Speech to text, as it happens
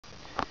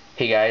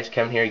Hey guys,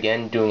 Kevin here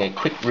again, doing a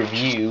quick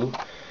review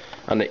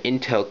on the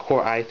Intel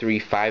Core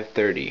i3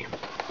 530.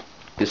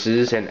 This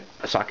is a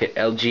socket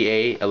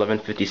LGA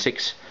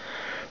 1156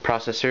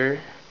 processor.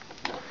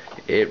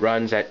 It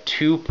runs at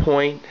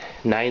 2.93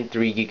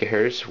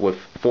 gigahertz with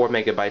 4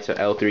 megabytes of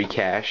L3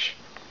 cache.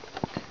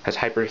 Has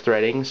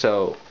hyper-threading,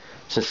 so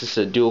since this is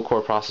a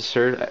dual-core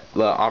processor,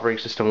 the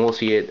operating system will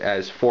see it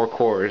as 4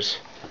 cores.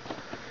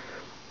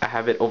 I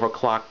have it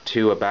overclocked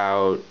to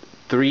about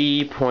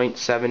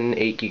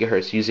 3.78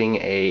 gigahertz using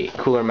a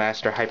Cooler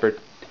Master Hyper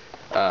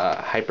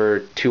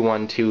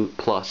 212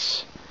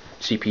 Plus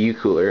CPU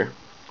cooler.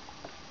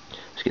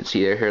 As you can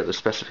see there, here are the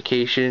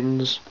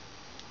specifications.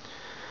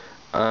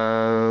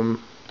 Yeah,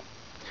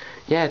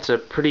 it's a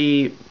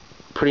pretty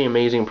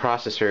amazing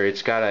processor.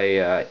 It's got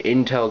a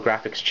Intel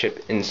graphics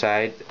chip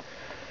inside,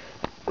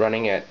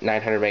 running at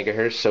 900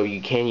 megahertz, so you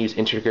can use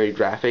integrated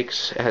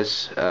graphics. It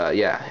has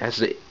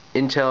the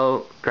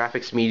Intel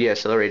Graphics Media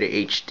Accelerator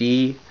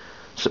HD,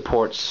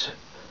 supports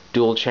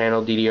dual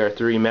channel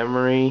DDR3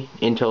 memory,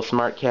 Intel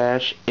Smart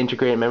Cache,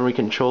 integrated memory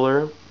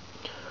controller,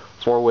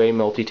 4-way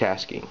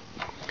multitasking.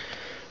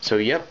 So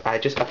yep, I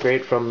just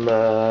upgraded from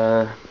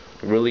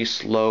really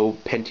slow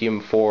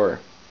Pentium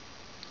 4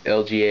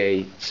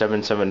 LGA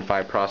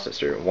 775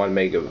 processor, 1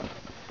 meg of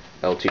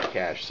L2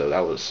 cache, so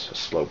that was a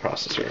slow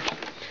processor.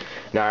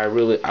 Now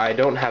I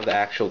don't have the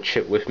actual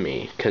chip with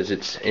me because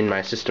it's in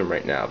my system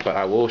right now, but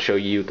I will show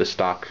you the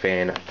stock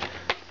fan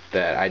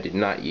that I did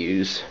not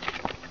use.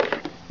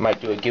 Might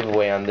do a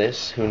giveaway on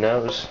this, who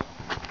knows.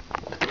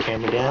 Put the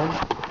camera down.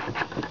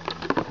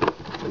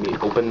 Let me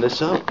open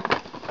this up.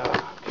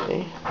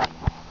 Okay.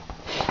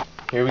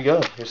 Here we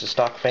go. Here's the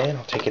stock fan.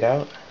 I'll take it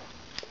out.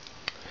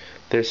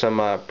 There's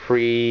some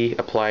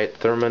pre-applied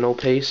thermal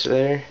paste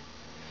there.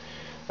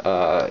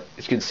 As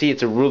you can see,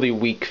 it's a really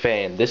weak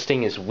fan. This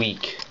thing is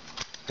weak.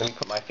 Let me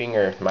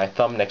put my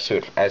thumb next to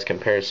it as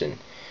comparison.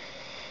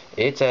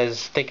 It's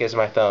as thick as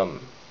my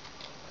thumb.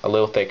 A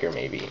little thicker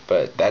maybe,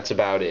 but that's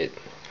about it.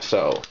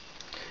 So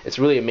it's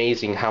really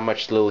amazing how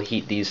much little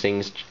heat these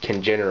things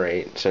can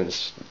generate,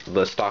 since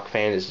the stock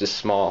fan is this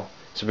small.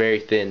 It's very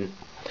thin.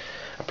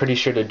 I'm pretty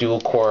sure the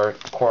dual core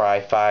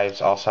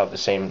i5s also have the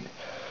same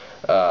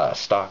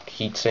stock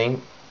heatsink.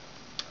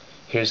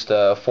 Here's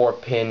the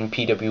 4-pin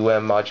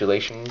PWM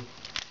modulation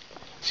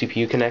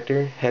CPU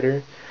connector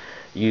header.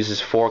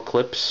 Uses 4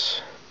 clips.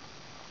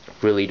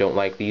 Really don't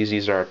like these.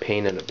 These are a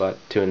pain in the butt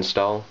to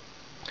install.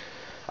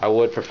 I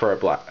would prefer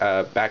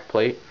a back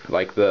plate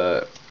like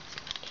the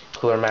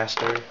Cooler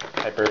Master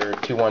Hyper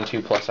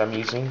 212 Plus I'm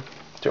using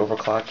to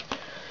overclock.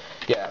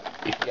 Yeah,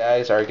 if you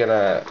guys are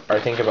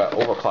thinking about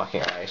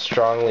overclocking, I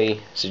strongly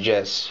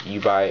suggest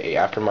you buy a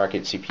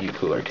aftermarket CPU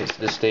cooler, because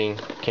this thing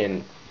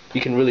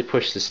you can really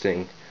push this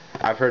thing.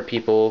 I've heard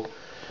people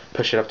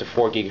push it up to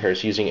 4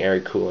 gigahertz using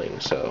air cooling,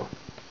 so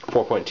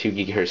 4.2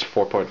 gigahertz,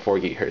 4.4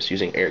 gigahertz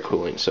using air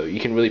cooling, so you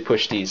can really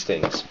push these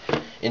things.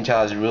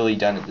 Intel has really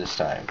done it this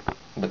time.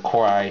 The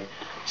Core i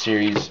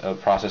series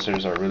of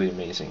processors are really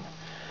amazing.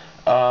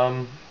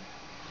 I'll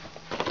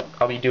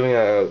be doing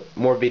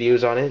more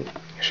videos on it,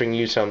 showing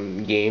you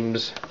some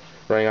games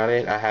running on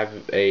it. I have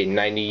a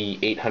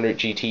 9800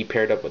 GT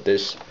paired up with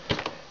this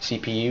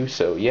CPU,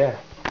 so yeah.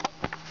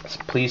 So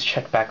please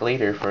check back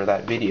later for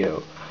that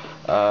video.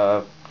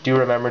 Do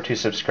remember to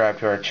subscribe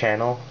to our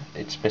channel.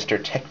 It's Mr.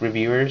 Tech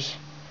Reviewers,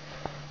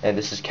 and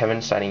this is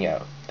Kevin signing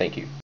out. Thank you.